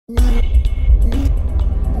Hey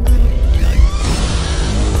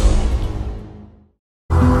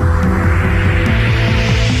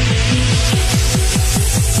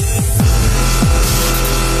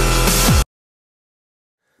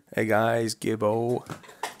guys, Gibbo,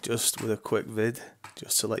 just with a quick vid,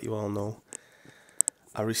 just to let you all know,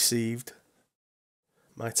 I received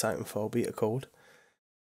my Titanfall beta code.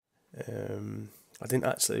 I didn't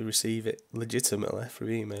actually receive it legitimately through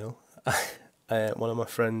email. One of my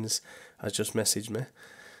friends has just messaged me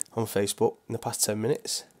on Facebook in the past 10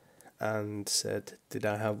 minutes and said, did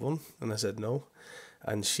I have one? And I said no,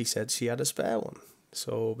 and she said she had a spare one.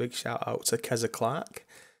 So big shout out to Kezza Clarke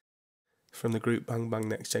from the group Bang Bang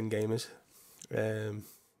Next Gen Gamers.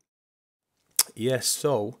 Yes,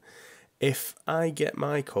 so if I get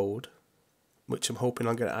my code, which I'm hoping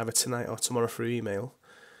I'll get either tonight or tomorrow through email,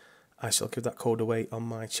 I shall give that code away on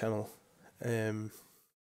my channel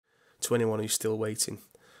to anyone who's still waiting.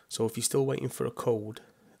 So if you're still waiting for a code,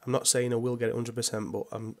 I'm not saying I will get it 100%, but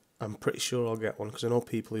I'm pretty sure I'll get one, because I know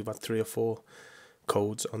people who've had 3 or 4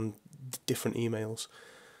 codes on different emails.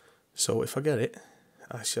 So if I get it,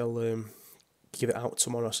 I shall give it out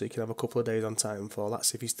tomorrow, so you can have a couple of days on Titanfall.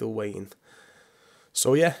 That's if you're still waiting.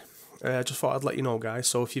 So yeah, I just thought I'd let you know, guys.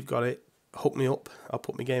 So if you've got it, hook me up. I'll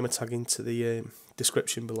put my gamer tag into the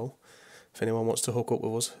description below if anyone wants to hook up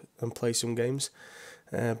with us and play some games.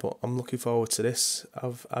 But I'm looking forward to this.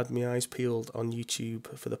 I've had my eyes peeled on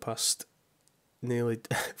YouTube for the past nearly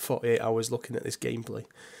 48 hours looking at this gameplay,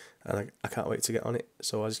 and I can't wait to get on it.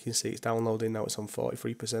 So as you can see, it's downloading now. It's on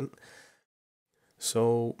 43%.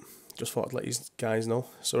 So just thought I'd let you guys know.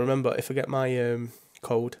 So remember, if I get my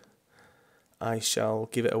code, I shall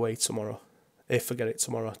give it away tomorrow. If I get it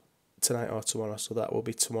tomorrow, tonight or tomorrow, so that will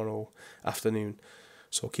be tomorrow afternoon.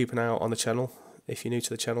 So keep an eye out on the channel. If you're new to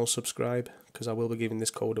the channel, subscribe, because I will be giving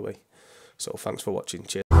this code away. So thanks for watching.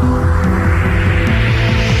 Cheers.